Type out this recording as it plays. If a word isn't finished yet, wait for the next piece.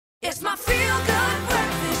It's my feel-good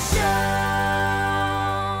breakfast show.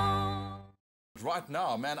 Right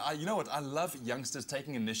now, man, you know what? I love youngsters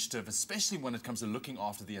taking initiative, especially when it comes to looking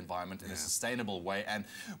after the environment in a sustainable way. And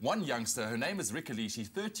one youngster, her name is Rikalize, she's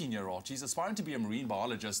 13-year-old. She's aspiring to be a marine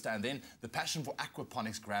biologist, and then the passion for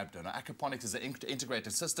aquaponics grabbed her. Now, aquaponics is an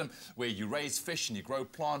integrated system where you raise fish and you grow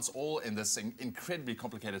plants all in this incredibly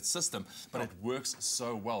complicated system, but it works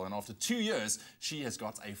so well. And after 2 years, she has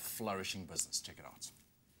got a flourishing business. Check it out.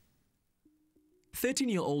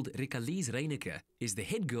 13-year-old Rikalize Reinecke is the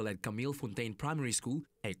head girl at Kameelfontein Primary School,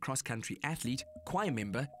 a cross-country athlete, choir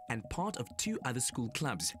member, and part of 2 other school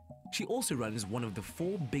clubs. She also runs one of the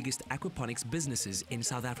 4 biggest aquaponics businesses in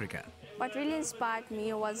South Africa. What really inspired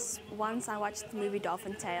me was once I watched the movie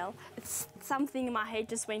Dolphin Tale. It's something in my head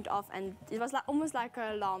just went off, and it was almost like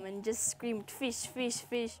an alarm, and just screamed, fish, fish,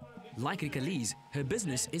 fish. Like Rikalize, her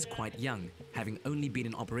business is quite young, having only been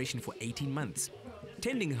in operation for 18 months.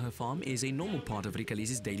 Tending her farm is a normal part of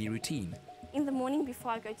Rikalize's daily routine. In the morning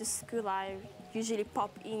before I go to school, I usually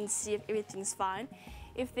pop in, see if everything's fine.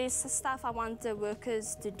 If there's stuff I want the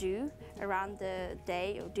workers to do around the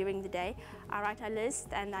day or during the day, I write a list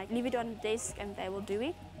and I leave it on the desk and they will do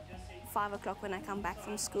it. 5 o'clock when I come back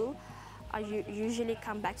from school, I usually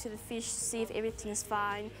come back to the fish, see if everything's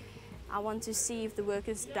fine. I want to see if the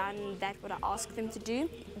workers done that what I ask them to do.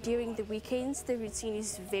 During the weekends, the routine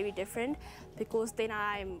is very different because then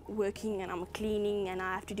I'm working and I'm cleaning and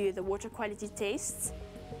I have to do the water quality tests.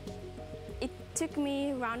 It took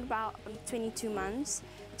me around about 22 months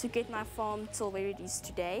to get my farm till where it is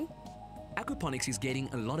today. Aquaponics is getting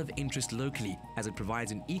a lot of interest locally as it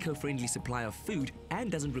provides an eco-friendly supply of food and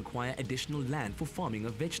doesn't require additional land for farming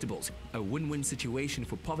of vegetables. A win-win situation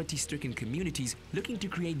for poverty-stricken communities looking to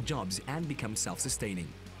create jobs and become self-sustaining.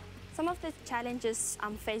 Some of the challenges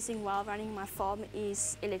I'm facing while running my farm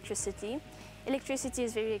is electricity. Electricity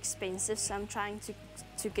is very expensive, so I'm trying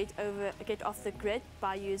to get off the grid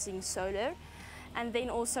by using solar. And then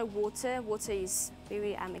also water. Water is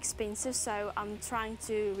very expensive, so I'm trying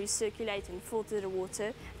to recirculate and filter the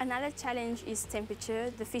water. Another challenge is temperature.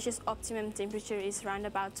 The fish's optimum temperature is around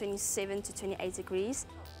about 27 to 28 degrees.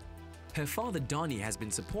 Her father, Donnie, has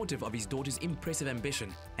been supportive of his daughter's impressive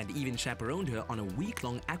ambition and even chaperoned her on a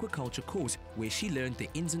week-long aquaculture course where she learned the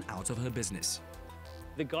ins and outs of her business.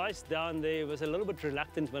 The guys down there was a little bit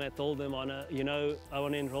reluctant when I told them I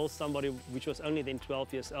want to enroll somebody which was only then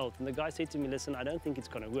 12 years old. And the guy said to me, listen, I don't think it's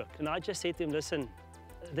going to work. And I just said to him, listen,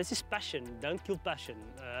 this is passion, don't kill passion,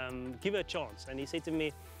 give it a chance. And he said to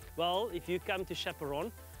me, well, if you come to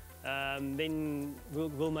chaperone, then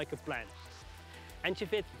we'll make a plan. And she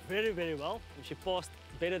fared very, very well. She passed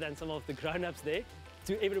better than some of the grown-ups there,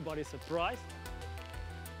 to everybody's surprise.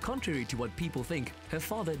 Contrary to what people think, her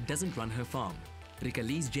father doesn't run her farm.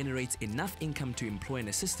 Rikalize generates enough income to employ an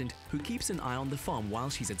assistant who keeps an eye on the farm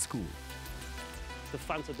while she's at school. The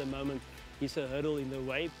funds at the moment is a hurdle in the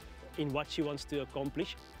way in what she wants to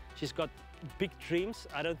accomplish. She's got big dreams.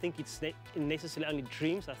 I don't think it's necessarily only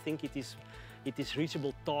dreams. I think it is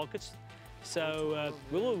reachable targets. So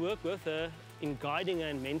we will work with her in guiding her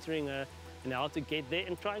and mentoring her and how to get there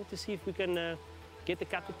and trying to see if we can get the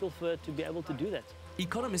capital for her to be able to do that.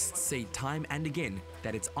 Economists say time and again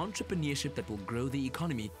that it's entrepreneurship that will grow the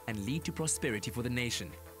economy and lead to prosperity for the nation.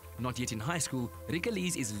 Not yet in high school,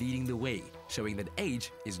 Rikalize is leading the way, showing that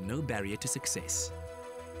age is no barrier to success.